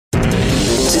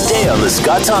Weekday on The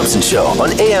Scott Thompson Show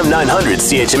on AM 900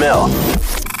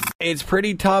 CHML. It's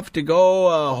pretty tough to go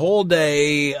a whole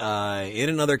day in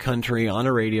another country on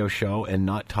a radio show and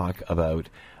not talk about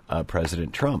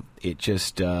President Trump. It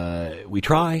just, we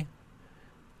try,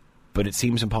 but it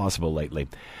seems impossible lately.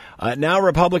 Now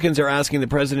Republicans are asking the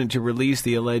president to release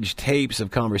the alleged tapes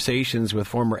of conversations with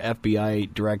former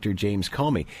FBI Director James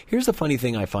Comey. Here's the funny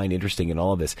thing I find interesting in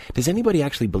all of this. Does anybody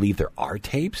actually believe there are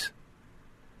tapes?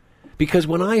 Because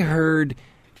when I heard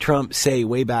Trump say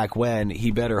way back when he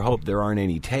better hope there aren't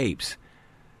any tapes,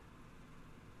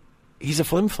 he's a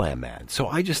flim-flam man. So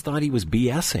I just thought he was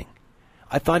BSing.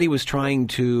 I thought he was trying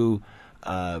to,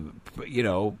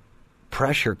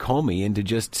 pressure Comey into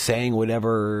just saying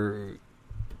whatever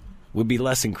would be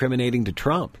less incriminating to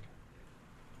Trump.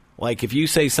 Like, if you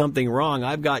say something wrong,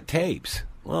 I've got tapes.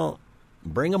 Well,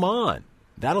 bring them on.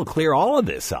 That'll clear all of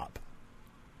this up.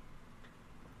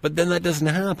 But then that doesn't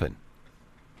happen.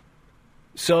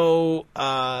 So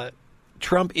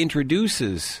Trump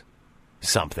introduces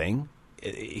something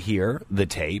here, the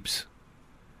tapes,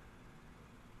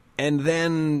 and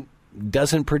then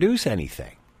doesn't produce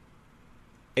anything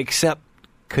except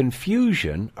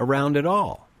confusion around it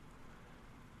all,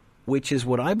 which is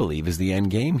what I believe is the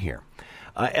end game here.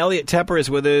 Elliot Tepper is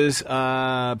with us,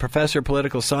 professor of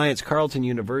political science, Carleton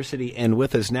University, and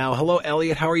with us now. Hello,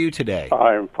 Elliot. How are you today?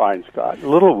 I'm fine, Scott. A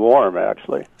little warm,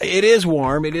 actually. It is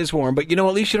warm. But,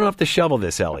 at least you don't have to shovel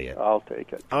this, Elliot. I'll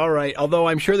take it. All right. Although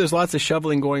I'm sure there's lots of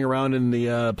shoveling going around in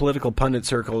the political pundit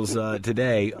circles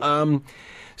today.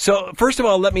 So, first of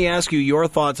all, let me ask you your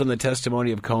thoughts on the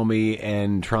testimony of Comey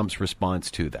and Trump's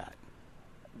response to that.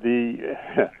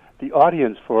 The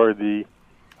audience for the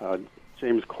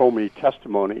James Comey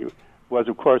testimony was,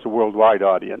 of course, a worldwide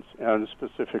audience, and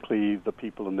specifically the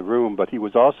people in the room, but he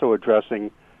was also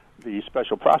addressing the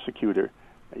special prosecutor.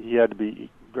 He had to be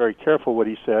very careful what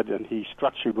he said, and he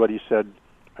structured what he said,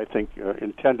 I think,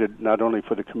 intended not only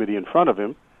for the committee in front of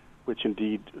him, which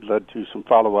indeed led to some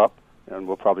follow-up, and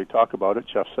we'll probably talk about it.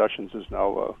 Jeff Sessions is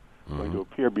now going to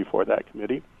appear before that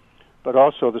committee, but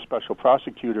also the special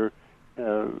prosecutor,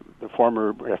 the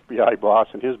former FBI boss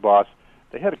and his boss.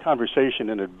 They had a conversation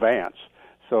in advance,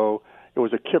 so it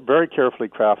was a very carefully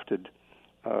crafted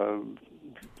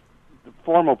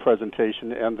formal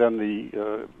presentation and then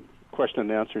the question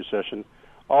and answer session,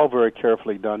 all very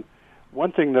carefully done.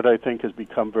 One thing that I think has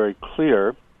become very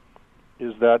clear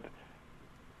is that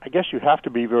I guess you have to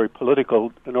be very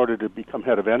political in order to become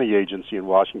head of any agency in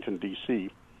Washington, D.C.,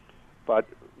 but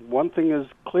one thing is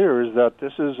clear is that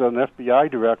this is an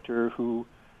FBI director who,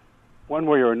 one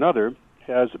way or another,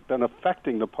 has been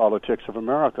affecting the politics of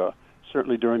America,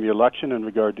 certainly during the election in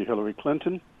regard to Hillary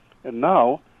Clinton. And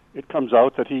now it comes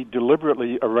out that he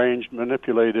deliberately arranged,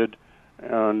 manipulated,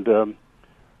 and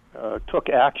took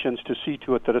actions to see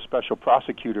to it that a special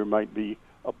prosecutor might be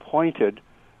appointed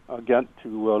again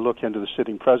to look into the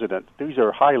sitting president. These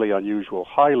are highly unusual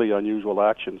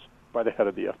actions by the head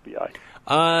of the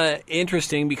FBI.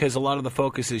 Interesting, because a lot of the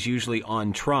focus is usually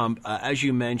on Trump. As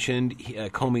you mentioned,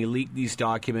 Comey leaked these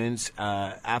documents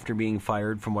after being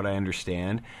fired, from what I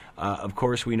understand. Of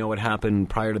course, we know what happened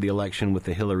prior to the election with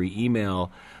the Hillary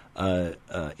email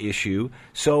issue.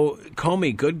 So,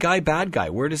 Comey, good guy, bad guy,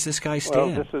 where does this guy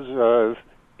stand? Well, this is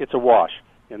it's a wash,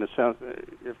 in a sense.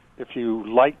 If you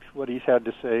liked what he's had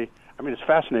to say, I mean, it's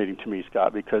fascinating to me,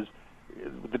 Scott, because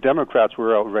the Democrats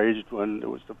were outraged when it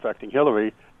was affecting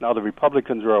Hillary. Now the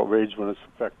Republicans are outraged when it's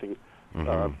affecting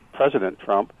President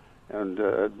Trump and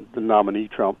the nominee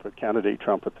Trump, the candidate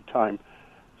Trump at the time.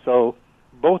 So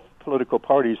both political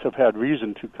parties have had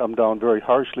reason to come down very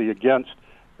harshly against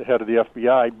the head of the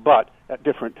FBI, but at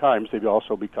different times they've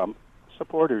also become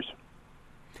supporters.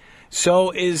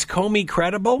 So is Comey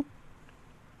credible?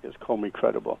 Is Comey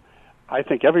credible? I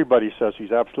think everybody says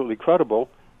he's absolutely credible,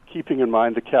 keeping in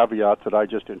mind the caveat that I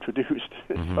just introduced.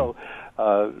 So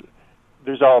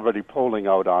there's already polling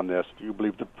out on this. Do you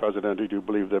believe the president, or do you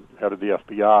believe the head of the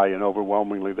FBI? And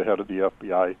overwhelmingly the head of the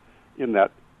FBI in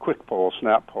that quick poll,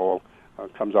 snap poll,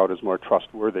 comes out as more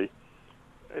trustworthy.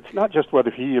 It's not just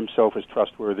whether he himself is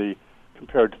trustworthy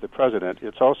compared to the president.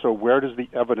 It's also where does the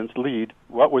evidence lead,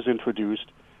 what was introduced,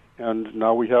 and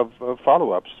now we have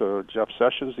follow-ups. Jeff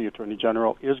Sessions, the Attorney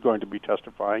General, is going to be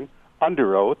testifying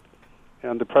under oath,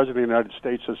 and the President of the United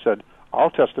States has said, I'll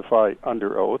testify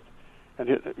under oath.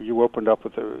 And you opened up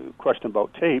with a question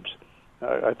about tapes.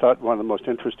 I thought one of the most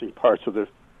interesting parts of the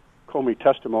Comey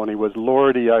testimony was,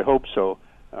 Lordy, I hope so,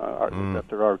 that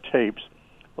there are tapes.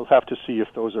 We'll have to see if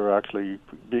those are actually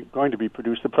going to be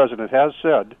produced. The President has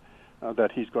said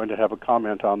that he's going to have a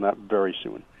comment on that very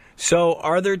soon. So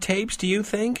are there tapes, do you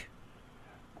think?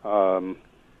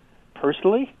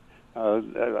 Personally,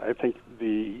 I think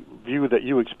the view that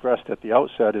you expressed at the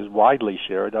outset is widely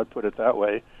shared. I'd put it that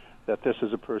way, that this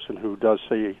is a person who does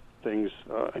say things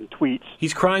in tweets.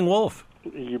 He's crying wolf.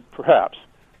 Perhaps.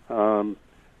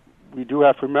 We do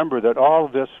have to remember that all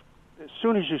of this, as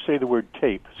soon as you say the word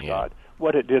tape, Scott,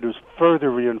 what it did was further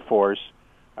reinforce,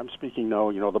 I'm speaking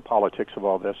now, the politics of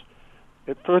all this,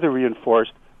 it further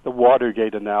reinforced the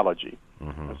Watergate analogy.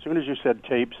 As soon as you said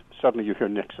tapes, suddenly you hear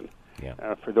Nixon.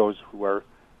 For those who are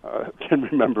can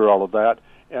remember all of that,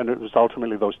 and it was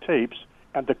ultimately those tapes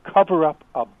and the cover-up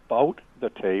about the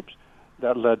tapes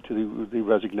that led to the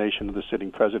resignation of the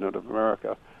sitting president of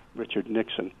America, Richard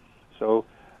Nixon. So,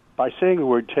 by saying the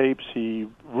word tapes, he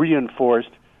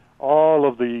reinforced all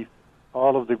of the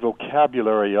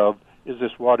vocabulary of, is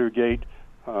this Watergate?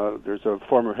 There's a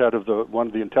former head of one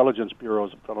of the intelligence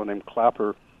bureaus, a fellow named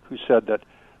Clapper, who said that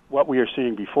what we are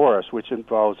seeing before us, which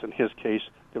involves, in his case,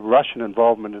 the Russian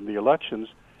involvement in the elections,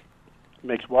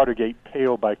 makes Watergate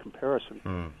pale by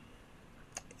comparison.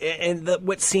 And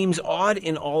what seems odd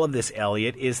in all of this,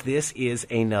 Elliot, is this is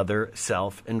another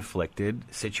self-inflicted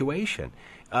situation.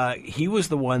 He was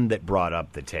the one that brought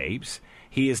up the tapes.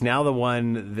 He is now the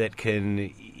one that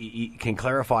can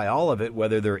clarify all of it,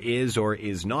 whether there is or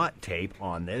is not tape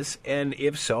on this, and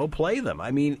if so, play them.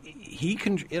 I mean, he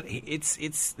can. This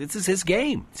is his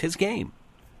game. It's his game.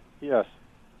 Yes,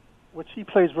 which he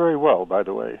plays very well, by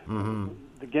the way.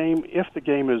 The game, if the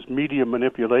game is media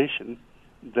manipulation,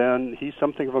 then he's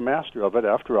something of a master of it.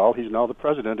 After all, he's now the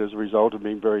president as a result of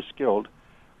being very skilled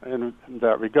in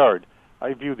that regard.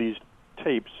 I view these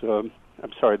tapes.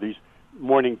 These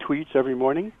morning tweets every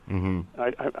morning.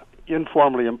 I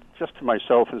informally, just to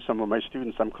myself and some of my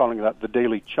students, I'm calling that the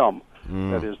daily chum.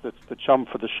 That is, that's the chum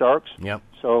for the sharks.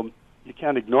 So you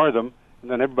can't ignore them,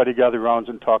 and then everybody gathers around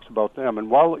and talks about them.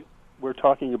 And while we're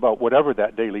talking about whatever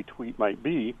that daily tweet might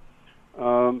be,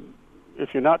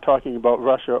 if you're not talking about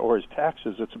Russia or his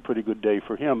taxes, it's a pretty good day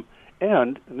for him.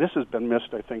 And this has been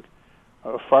missed, I think,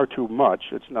 far too much.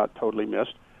 It's not totally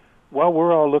missed. While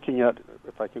we're all looking at,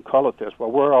 if I can call it this,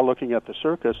 while we're all looking at the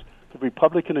circus, the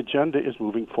Republican agenda is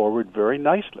moving forward very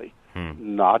nicely.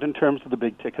 Not in terms of the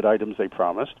big ticket items they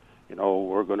promised.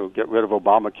 We're going to get rid of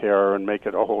Obamacare and make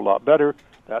it a whole lot better.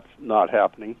 That's not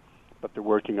happening, but they're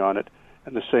working on it.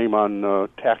 And the same on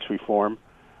tax reform.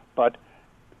 But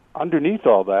underneath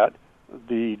all that,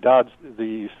 the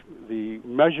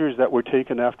measures that were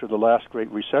taken after the last Great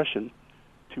Recession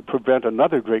to prevent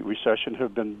another Great Recession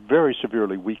have been very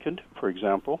severely weakened. For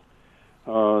example,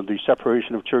 the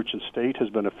separation of church and state has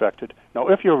been affected. Now,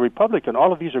 if you're a Republican,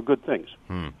 all of these are good things.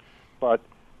 But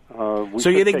we so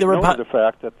you think the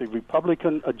fact that the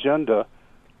Republican agenda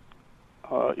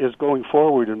is going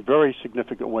forward in very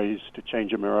significant ways to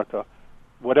change America,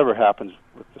 whatever happens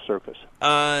with the circus.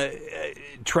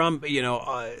 Trump,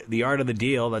 the art of the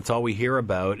deal, that's all we hear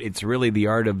about. It's really the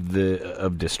art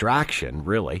of distraction,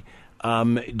 really.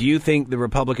 Do you think the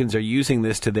Republicans are using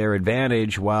this to their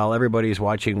advantage while everybody's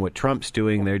watching what Trump's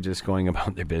doing? They're just going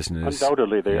about their business.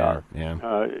 Undoubtedly they are.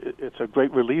 It's a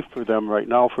great relief for them right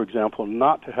now, for example,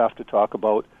 not to have to talk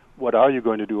about what are you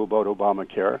going to do about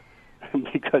Obamacare,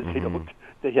 because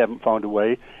they haven't found a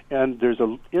way. And there's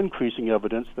an increasing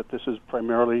evidence that this is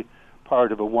primarily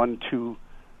part of a 1-2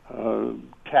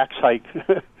 tax hike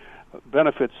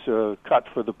benefits cut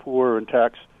for the poor and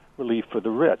tax relief for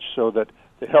the rich, so that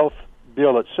the health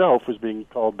bill itself is being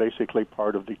called basically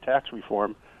part of the tax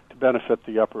reform to benefit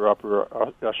the upper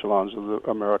echelons of the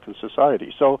American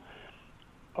society. So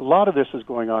a lot of this is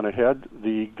going on ahead.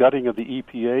 The gutting of the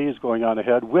EPA is going on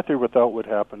ahead, with or without what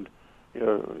happened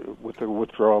with the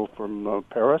withdrawal from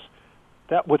Paris.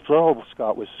 That withdrawal,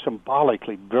 Scott, was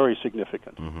symbolically very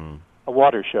significant, a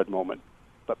watershed moment.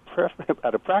 But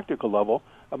at a practical level,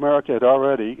 America had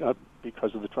already,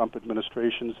 because of the Trump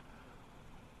administration's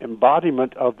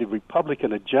embodiment of the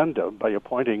Republican agenda by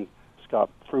appointing Scott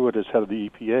Pruitt as head of the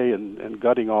EPA and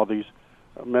gutting all these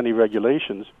many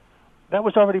regulations, that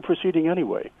was already proceeding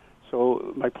anyway.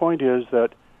 So my point is that,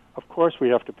 of course, we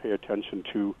have to pay attention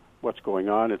to what's going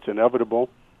on. It's inevitable.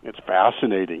 It's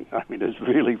fascinating. I mean, it's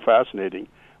really fascinating.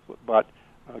 But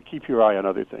keep your eye on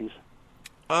other things.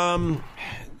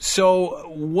 So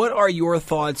what are your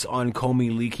thoughts on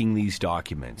Comey leaking these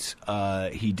documents?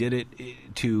 He did it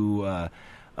to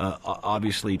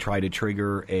obviously try to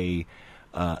trigger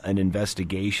an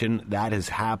investigation. That has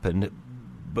happened.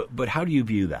 But how do you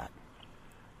view that?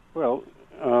 Well,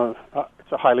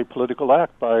 it's a highly political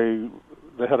act by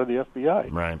the head of the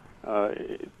FBI. Right.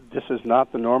 This is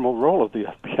not the normal role of the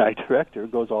FBI director.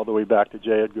 It goes all the way back to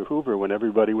J. Edgar Hoover when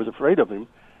everybody was afraid of him.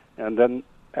 And then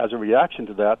as a reaction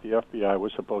to that, the FBI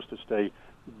was supposed to stay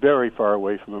very far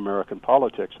away from American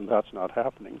politics, and that's not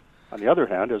happening. On the other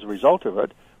hand, as a result of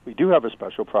it, we do have a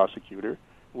special prosecutor.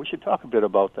 We should talk a bit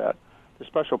about that. The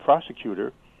special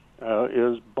prosecutor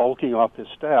is bulking up his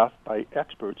staff by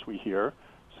experts, we hear,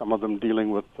 some of them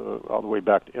dealing with all the way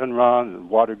back to Enron and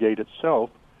Watergate itself.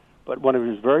 But one of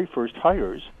his very first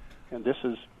hires, and this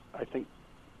is, I think,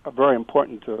 a very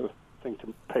important thing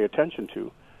to pay attention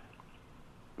to,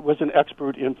 was an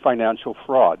expert in financial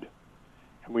fraud.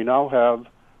 And we now have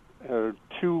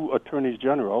two attorneys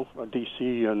general,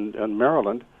 D.C. and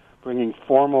Maryland, bringing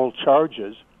formal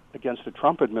charges against the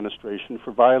Trump administration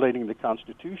for violating the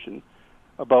Constitution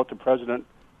about the president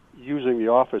using the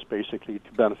office basically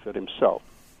to benefit himself.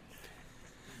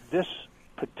 This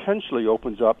potentially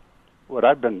opens up what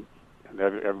I've been, and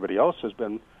everybody else has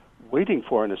been waiting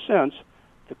for in a sense,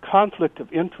 the conflict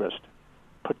of interest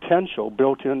potential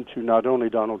built into not only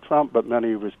Donald Trump but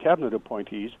many of his cabinet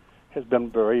appointees has been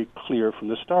very clear from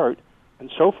the start.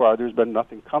 And so far there's been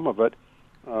nothing come of it,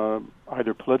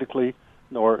 either politically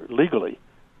nor legally.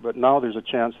 But now there's a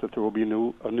chance that there will be a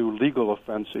new legal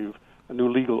offensive, a new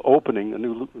legal opening, a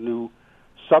new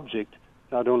subject,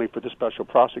 not only for the special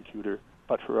prosecutor,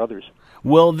 but for others.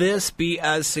 Will this be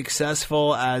as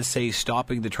successful as, say,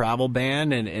 stopping the travel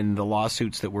ban and the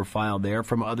lawsuits that were filed there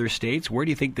from other states? Where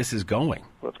do you think this is going?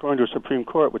 Well, it's going to a Supreme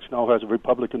Court, which now has a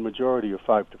Republican majority of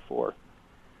 5-4.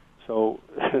 So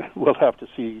we'll have to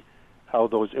see how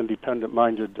those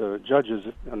independent-minded judges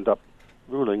end up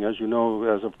ruling. As you know,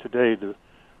 as of today,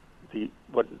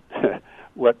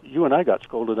 what you and I got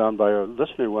scolded on by a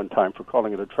listener one time for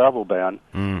calling it a travel ban.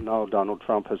 Now Donald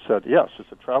Trump has said, yes,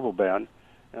 it's a travel ban.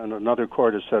 And another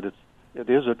court has said it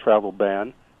is a travel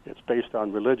ban. It's based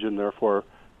on religion, therefore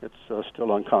it's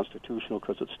still unconstitutional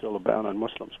because it's still a ban on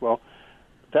Muslims. Well,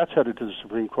 that's headed to the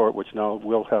Supreme Court, which now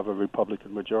will have a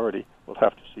Republican majority. We'll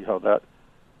have to see how that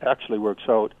actually works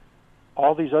out.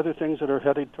 All these other things that are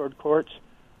headed toward courts,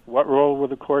 what role will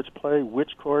the courts play,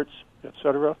 which courts,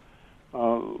 etc.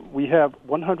 We have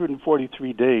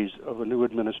 143 days of a new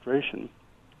administration,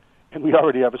 and we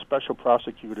already have a special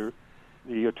prosecutor,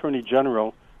 the Attorney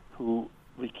General, who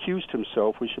recused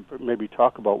himself. We should maybe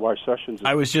talk about why Sessions is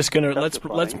I was just going to,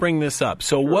 let's bring this up.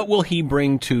 So What will he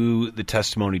bring to the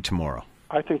testimony tomorrow?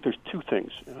 I think there's two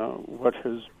things. What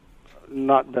has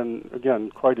not been, again,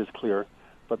 quite as clear,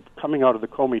 but coming out of the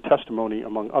Comey testimony,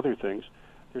 among other things,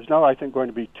 there's now, I think, going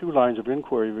to be two lines of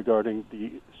inquiry regarding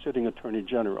the sitting Attorney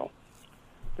General.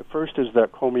 The first is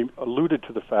that Comey alluded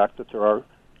to the fact that there are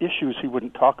issues he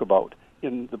wouldn't talk about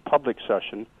in the public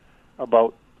session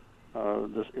about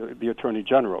the Attorney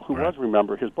General, who was,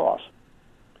 remember, his boss.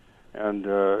 And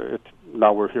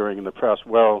now we're hearing in the press,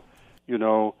 well, you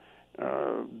know,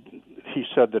 he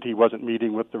said that he wasn't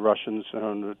meeting with the Russians,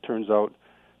 and it turns out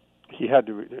he had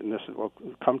to, and this will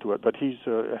come to it, but he's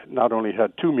not only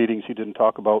had two meetings he didn't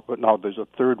talk about, but now there's a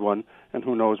third one, and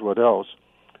who knows what else.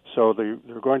 So they're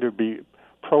going to be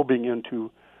probing into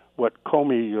what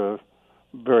Comey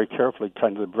very carefully,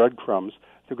 kind of the breadcrumbs,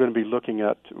 they're going to be looking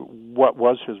at what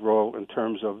was his role in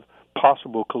terms of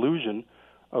possible collusion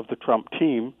of the Trump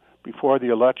team before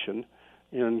the election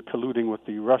in colluding with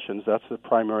the Russians. That's the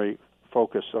primary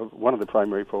focus of one of the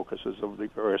primary focuses of the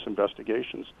various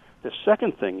investigations. The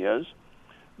second thing is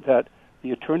that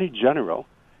the Attorney General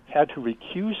had to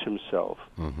recuse himself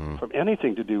from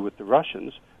anything to do with the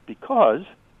Russians because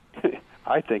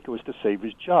I think it was to save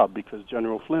his job, because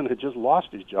General Flynn had just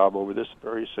lost his job over this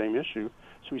very same issue.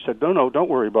 So he said, no, don't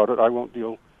worry about it. I won't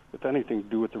deal with anything to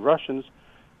do with the Russians.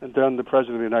 And then the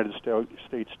President of the United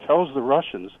States tells the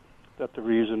Russians that the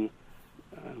reason,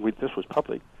 this was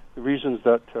public, the reasons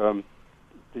that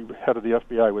the head of the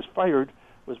FBI was fired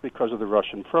was because of the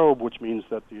Russian probe, which means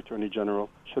that the Attorney General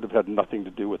should have had nothing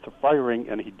to do with the firing,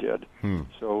 and he did.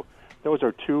 So those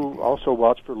are two. Also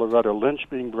watch for Loretta Lynch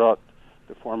being brought,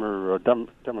 the former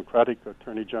Democratic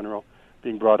Attorney General,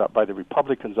 being brought up by the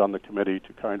Republicans on the committee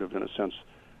to kind of, in a sense,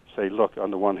 say, look,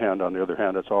 on the one hand, on the other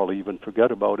hand, it's all even, forget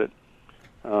about it.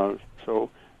 So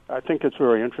I think it's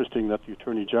very interesting that the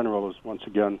Attorney General is once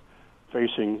again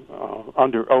facing,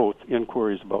 under oath,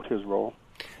 inquiries about his role.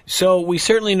 So we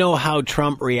certainly know how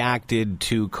Trump reacted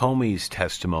to Comey's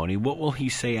testimony. What will he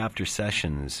say after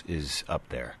Sessions is up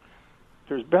there?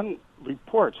 There's been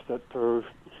reports that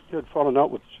he had fallen out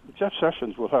with Jeff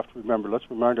Sessions. We'll have to remember. Let's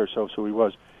remind ourselves who he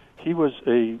was. He was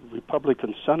a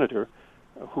Republican senator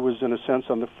who was, in a sense,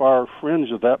 on the far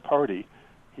fringe of that party.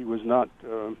 He was not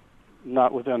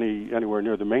with anywhere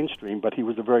near the mainstream, but he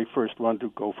was the very first one to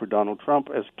go for Donald Trump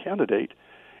as candidate.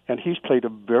 And he's played a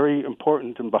very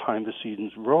important and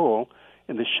behind-the-scenes role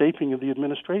in the shaping of the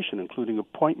administration, including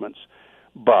appointments.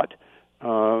 But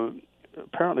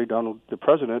apparently the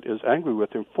president is angry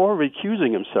with him for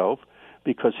recusing himself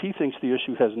because he thinks the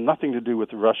issue has nothing to do with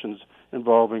the Russians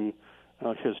involving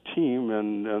his team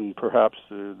and perhaps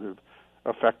the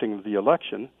affecting the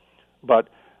election. But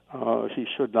he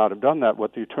should not have done that.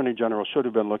 What the Attorney General should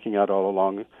have been looking at all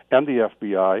along, and the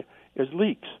FBI, is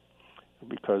leaks,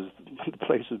 because the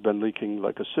place has been leaking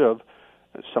like a sieve,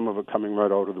 some of it coming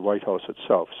right out of the White House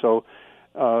itself. So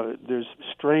there's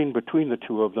strain between the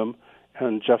two of them,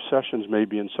 and Jeff Sessions may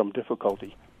be in some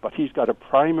difficulty. But he's got a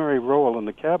primary role in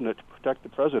the cabinet to protect the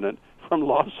president from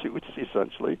lawsuits,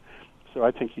 essentially. So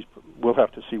I think we'll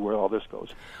have to see where all this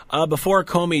goes. Before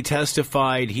Comey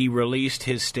testified, he released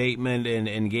his statement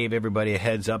and gave everybody a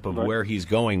heads up of where he's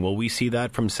going. Will we see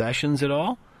that from Sessions at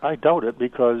all? I doubt it,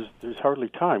 because there's hardly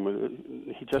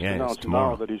time. He just announced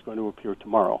now that he's going to appear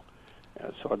tomorrow.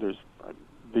 So there's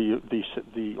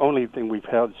the only thing we've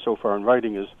had so far in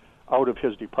writing is out of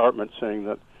his department saying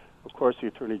that, of course, the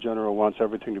Attorney General wants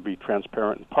everything to be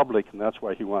transparent and public, and that's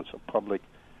why he wants a public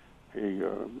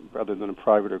rather than a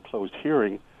private or closed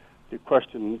hearing. The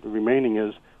question remaining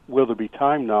is, will there be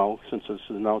time now, since this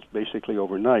is announced basically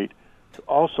overnight, to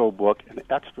also book an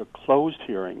extra closed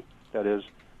hearing, that is,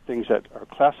 things that are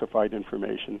classified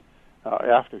information,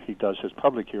 after he does his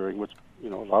public hearing, which a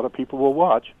lot of people will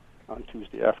watch on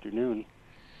Tuesday afternoon.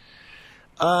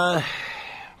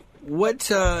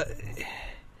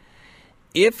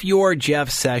 If you're Jeff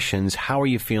Sessions, how are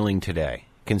you feeling today,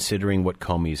 considering what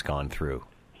Comey's gone through?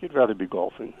 He'd rather be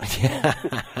golfing.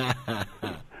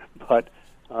 But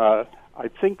I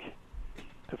think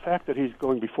the fact that he's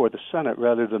going before the Senate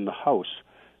rather than the House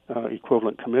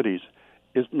equivalent committees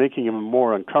is making him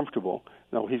more uncomfortable.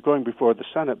 Now, he's going before the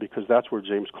Senate because that's where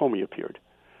James Comey appeared.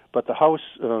 But the House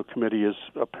committee is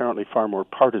apparently far more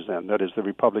partisan. That is, the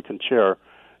Republican chair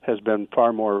has been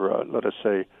far more, let us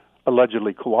say,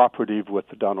 allegedly cooperative with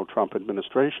the Donald Trump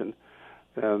administration,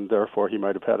 and therefore he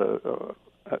might have had a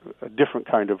different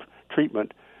kind of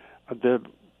treatment. The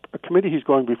committee he's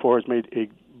going before has made a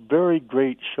very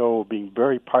great show of being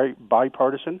very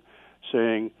bipartisan,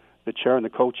 saying the chair and the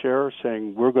co-chair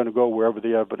saying we're going to go wherever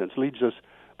the evidence leads us.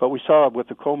 But we saw with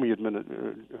the Comey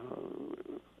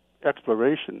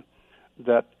exploration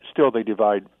that still they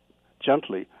divide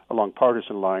gently along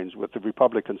partisan lines, with the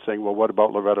Republicans saying, well, what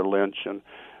about Loretta Lynch? And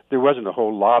there wasn't a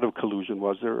whole lot of collusion,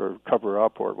 was there, or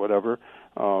cover-up or whatever.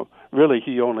 Really,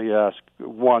 he only asked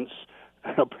once.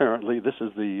 Apparently, this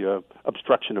is the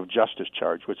obstruction of justice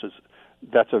charge,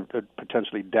 that's a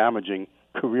potentially damaging,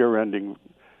 career-ending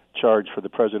charge for the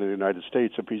President of the United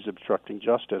States if he's obstructing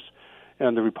justice.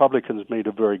 And the Republicans made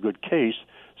a very good case,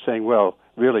 saying, well,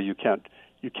 really, you can't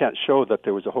show that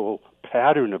there was a whole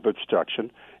pattern of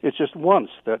obstruction. It's just once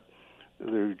that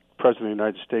the President of the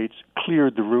United States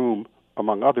cleared the room,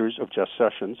 among others, of Jeff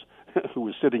Sessions, who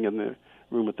was sitting in the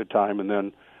room at the time, and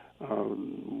then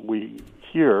we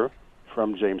hear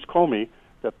from James Comey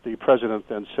that the President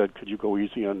then said, could you go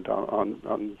easy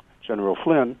on General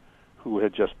Flynn, who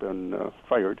had just been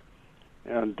fired,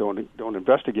 and don't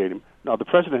investigate him. Now, the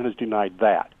President has denied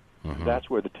that. Mm-hmm. That's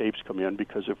where the tapes come in,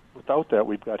 because without that,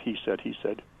 we've got he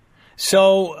said.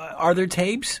 So, are there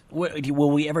tapes? Will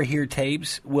we ever hear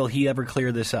tapes? Will he ever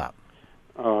clear this up?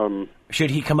 Should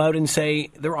he come out and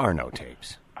say there are no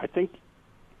tapes? I think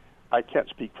I can't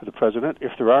speak for the President.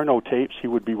 If there are no tapes, he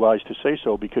would be wise to say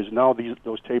so, because now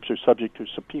those tapes are subject to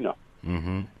subpoena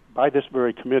by this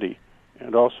very committee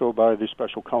and also by the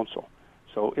special counsel.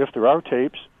 So if there are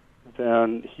tapes,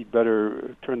 then he'd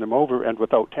better turn them over, and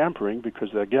without tampering,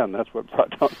 because, again, that's what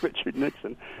brought down Richard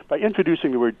Nixon. By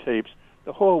introducing the word tapes,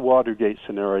 the whole Watergate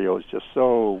scenario is just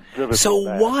so vivid. So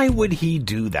why would he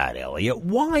do that, Elliot?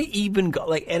 Why even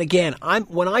go? And again,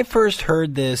 when I first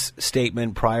heard this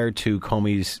statement prior to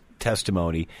Comey's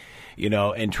testimony,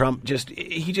 and Trump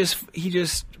he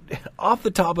just off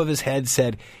the top of his head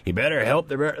said, "He better help.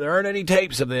 There aren't any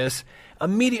tapes of this."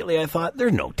 Immediately, I thought,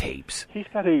 "There's no tapes." He's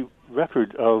got a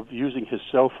record of using his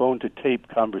cell phone to tape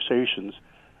conversations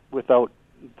without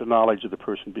the knowledge of the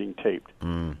person being taped.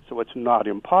 So it's not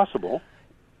impossible.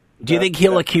 Do you think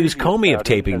he'll accuse Comey of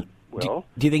taping? Do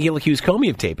you think he'll accuse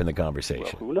Comey of taping the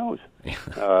conversation? Well, who knows?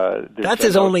 That's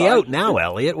his only out now,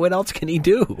 Elliot. What else can he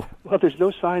do? Well, there's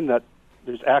no sign that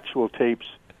there's actual tapes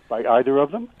by either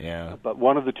of them. Yeah. But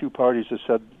one of the two parties has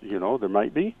said, there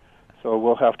might be. So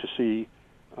we'll have to see.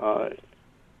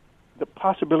 The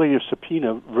possibility of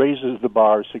subpoena raises the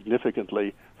bar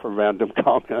significantly for random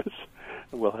comments.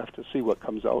 We'll have to see what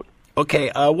comes out.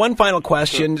 Okay, one final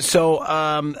question. So,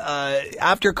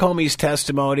 after Comey's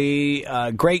testimony,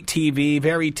 great TV,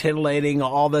 very titillating,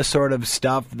 all the sort of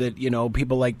stuff that,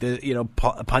 people like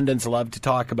pundits love to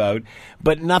talk about,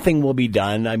 but nothing will be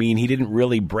done. I mean, he didn't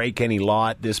really break any law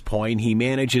at this point. He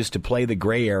manages to play the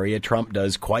gray area. Trump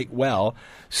does quite well.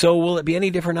 So will it be any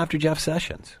different after Jeff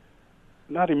Sessions?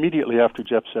 Not immediately after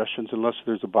Jeff Sessions, unless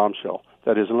there's a bombshell.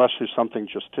 That is, unless there's something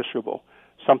justiciable,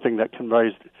 something that can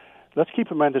raise... Let's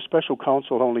keep in mind the special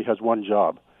counsel only has one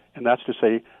job, and that's to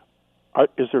say,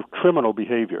 is there criminal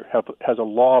behavior? Has a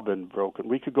law been broken?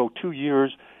 We could go 2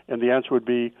 years, and the answer would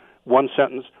be one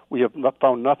sentence. We have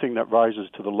found nothing that rises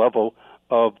to the level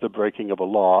of the breaking of a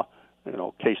law,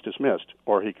 case dismissed,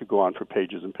 or he could go on for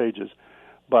pages and pages.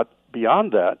 But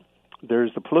beyond that,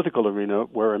 there's the political arena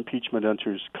where impeachment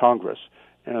enters Congress.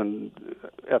 And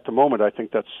at the moment, I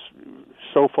think that's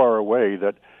so far away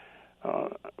that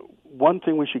one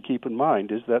thing we should keep in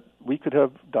mind is that we could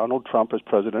have Donald Trump as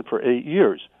president for 8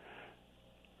 years,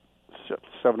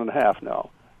 7.5 now.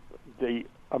 The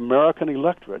American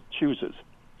electorate chooses,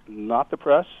 not the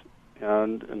press,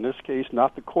 and in this case,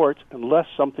 not the courts, unless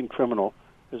something criminal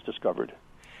is discovered.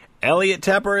 Elliot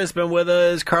Tepper has been with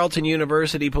us, Carleton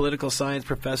University political science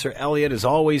professor. Elliot, as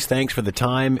always, thanks for the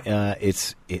time.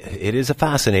 It is a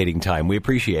fascinating time. We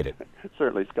appreciate it.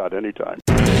 Certainly, Scott, anytime.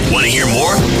 Want to hear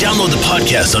more? Download the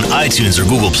podcast on iTunes or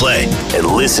Google Play and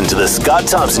listen to The Scott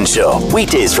Thompson Show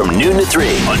weekdays from noon to 3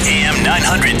 on AM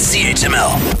 900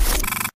 CHML.